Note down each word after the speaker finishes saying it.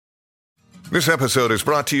This episode is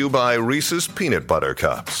brought to you by Reese's Peanut Butter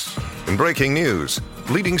Cups. In breaking news,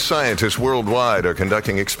 leading scientists worldwide are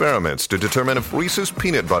conducting experiments to determine if Reese's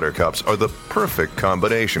Peanut Butter Cups are the perfect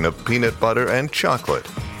combination of peanut butter and chocolate.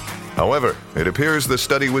 However, it appears the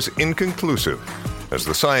study was inconclusive, as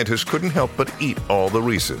the scientists couldn't help but eat all the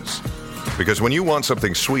Reese's. Because when you want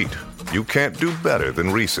something sweet, you can't do better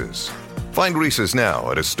than Reese's. Find Reese's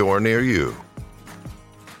now at a store near you.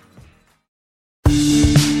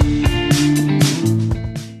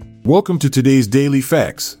 Welcome to today's Daily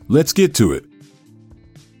Facts. Let's get to it.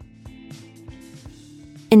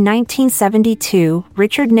 In 1972,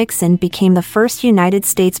 Richard Nixon became the first United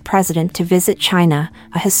States president to visit China,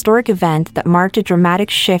 a historic event that marked a dramatic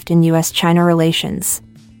shift in U.S.-China relations.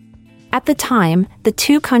 At the time, the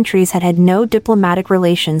two countries had had no diplomatic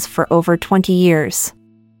relations for over 20 years.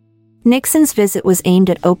 Nixon's visit was aimed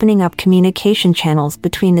at opening up communication channels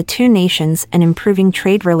between the two nations and improving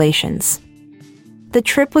trade relations. The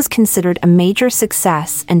trip was considered a major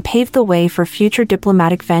success and paved the way for future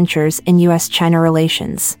diplomatic ventures in U.S.-China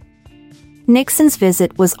relations. Nixon's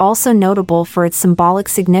visit was also notable for its symbolic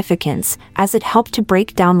significance, as it helped to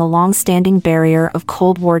break down the long-standing barrier of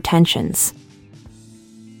Cold War tensions.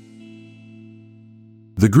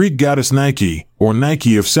 The Greek goddess Nike, or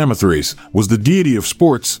Nike of Samothrace, was the deity of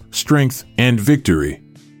sports, strength, and victory.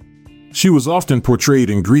 She was often portrayed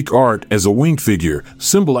in Greek art as a winged figure,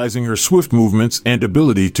 symbolizing her swift movements and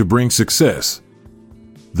ability to bring success.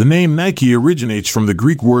 The name Nike originates from the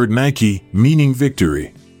Greek word Nike, meaning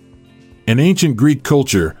victory. In ancient Greek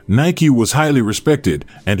culture, Nike was highly respected,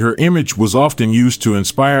 and her image was often used to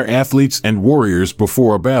inspire athletes and warriors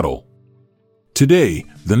before a battle. Today,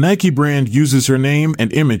 the Nike brand uses her name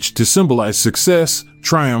and image to symbolize success,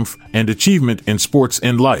 triumph, and achievement in sports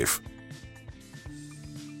and life.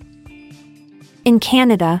 In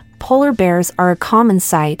Canada, polar bears are a common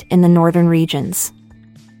sight in the northern regions.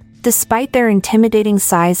 Despite their intimidating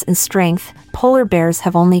size and strength, polar bears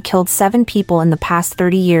have only killed 7 people in the past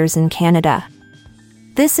 30 years in Canada.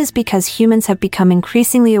 This is because humans have become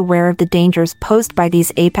increasingly aware of the dangers posed by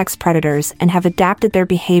these apex predators and have adapted their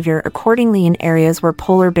behavior accordingly in areas where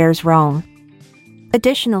polar bears roam.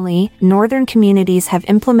 Additionally, northern communities have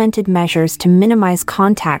implemented measures to minimize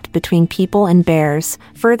contact between people and bears,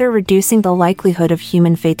 further reducing the likelihood of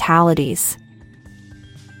human fatalities.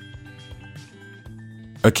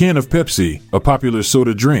 A can of Pepsi, a popular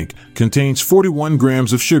soda drink, contains 41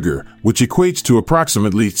 grams of sugar, which equates to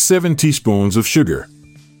approximately 7 teaspoons of sugar.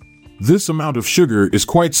 This amount of sugar is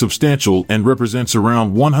quite substantial and represents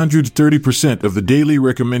around 130% of the daily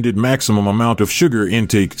recommended maximum amount of sugar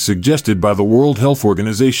intake suggested by the World Health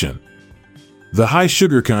Organization. The high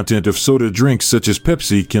sugar content of soda drinks such as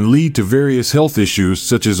Pepsi can lead to various health issues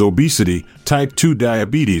such as obesity, type 2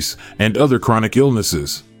 diabetes, and other chronic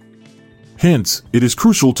illnesses. Hence, it is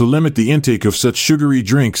crucial to limit the intake of such sugary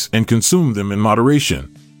drinks and consume them in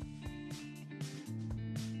moderation.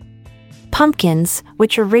 Pumpkins,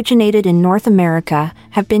 which originated in North America,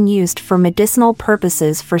 have been used for medicinal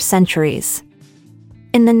purposes for centuries.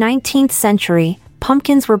 In the 19th century,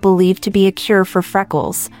 pumpkins were believed to be a cure for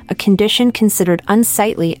freckles, a condition considered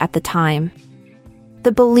unsightly at the time.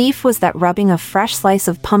 The belief was that rubbing a fresh slice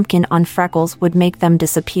of pumpkin on freckles would make them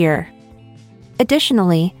disappear.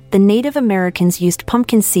 Additionally, the Native Americans used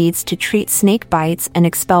pumpkin seeds to treat snake bites and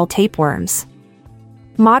expel tapeworms.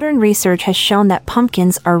 Modern research has shown that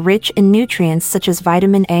pumpkins are rich in nutrients such as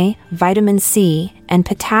vitamin A, vitamin C, and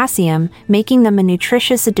potassium, making them a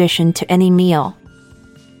nutritious addition to any meal.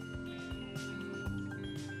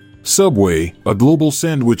 Subway, a global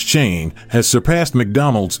sandwich chain, has surpassed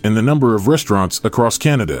McDonald's in the number of restaurants across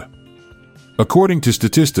Canada. According to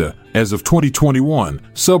Statista, as of 2021,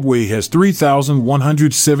 Subway has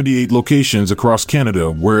 3,178 locations across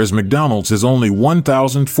Canada, whereas McDonald's has only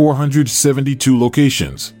 1,472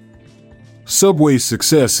 locations. Subway's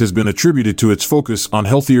success has been attributed to its focus on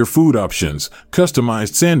healthier food options,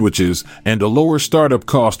 customized sandwiches, and a lower startup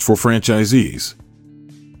cost for franchisees.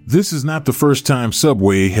 This is not the first time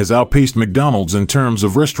Subway has outpaced McDonald's in terms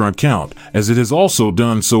of restaurant count, as it has also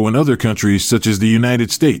done so in other countries such as the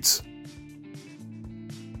United States.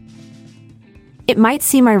 It might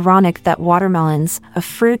seem ironic that watermelons, a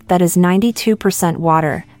fruit that is 92%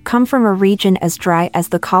 water, come from a region as dry as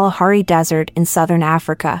the Kalahari Desert in southern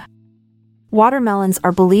Africa. Watermelons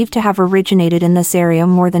are believed to have originated in this area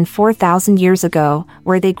more than 4,000 years ago,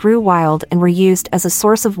 where they grew wild and were used as a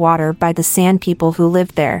source of water by the San people who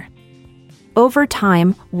lived there. Over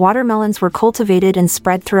time, watermelons were cultivated and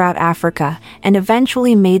spread throughout Africa, and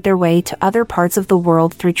eventually made their way to other parts of the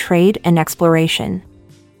world through trade and exploration.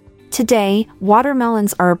 Today,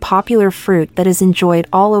 watermelons are a popular fruit that is enjoyed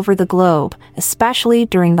all over the globe, especially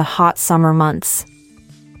during the hot summer months.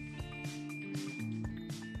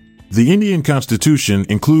 The Indian Constitution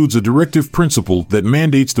includes a directive principle that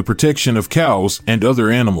mandates the protection of cows and other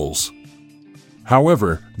animals.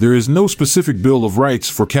 However, there is no specific Bill of Rights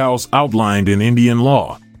for cows outlined in Indian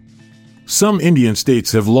law. Some Indian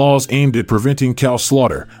states have laws aimed at preventing cow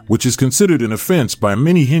slaughter, which is considered an offense by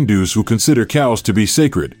many Hindus who consider cows to be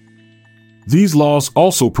sacred. These laws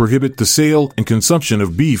also prohibit the sale and consumption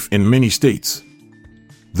of beef in many states.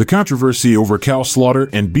 The controversy over cow slaughter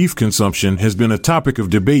and beef consumption has been a topic of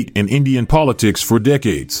debate in Indian politics for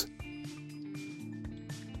decades.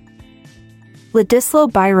 Ladislau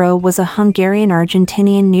Biro was a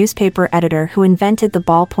Hungarian-Argentinian newspaper editor who invented the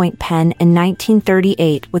ballpoint pen in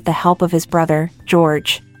 1938 with the help of his brother,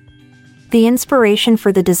 George. The inspiration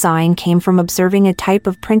for the design came from observing a type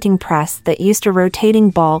of printing press that used a rotating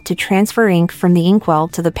ball to transfer ink from the inkwell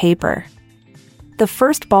to the paper. The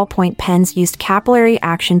first ballpoint pens used capillary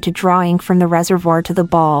action to draw ink from the reservoir to the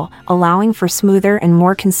ball, allowing for smoother and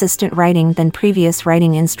more consistent writing than previous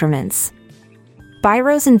writing instruments.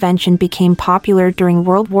 Biro's invention became popular during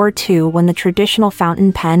World War II when the traditional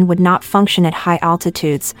fountain pen would not function at high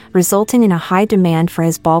altitudes, resulting in a high demand for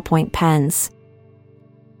his ballpoint pens.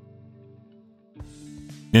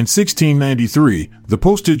 In 1693, the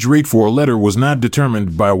postage rate for a letter was not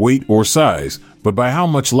determined by weight or size, but by how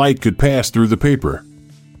much light could pass through the paper.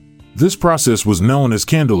 This process was known as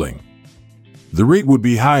candling. The rate would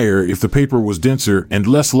be higher if the paper was denser and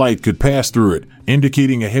less light could pass through it,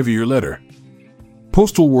 indicating a heavier letter.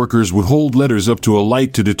 Postal workers would hold letters up to a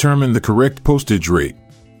light to determine the correct postage rate.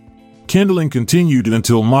 Candling continued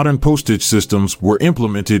until modern postage systems were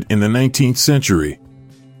implemented in the 19th century.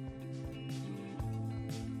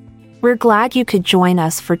 We're glad you could join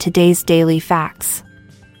us for today's Daily Facts.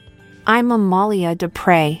 I'm Amalia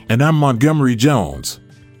Dupre. And I'm Montgomery Jones.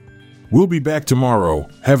 We'll be back tomorrow.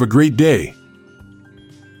 Have a great day.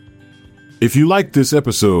 If you liked this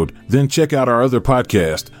episode, then check out our other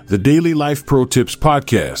podcast, the Daily Life Pro Tips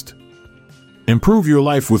Podcast. Improve your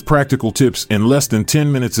life with practical tips in less than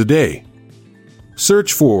 10 minutes a day.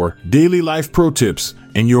 Search for Daily Life Pro Tips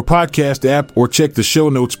in your podcast app or check the show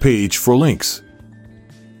notes page for links.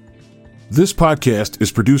 This podcast is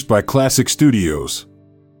produced by Classic Studios.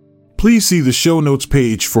 Please see the show notes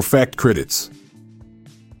page for fact credits.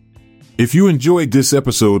 If you enjoyed this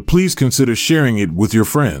episode, please consider sharing it with your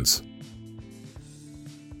friends.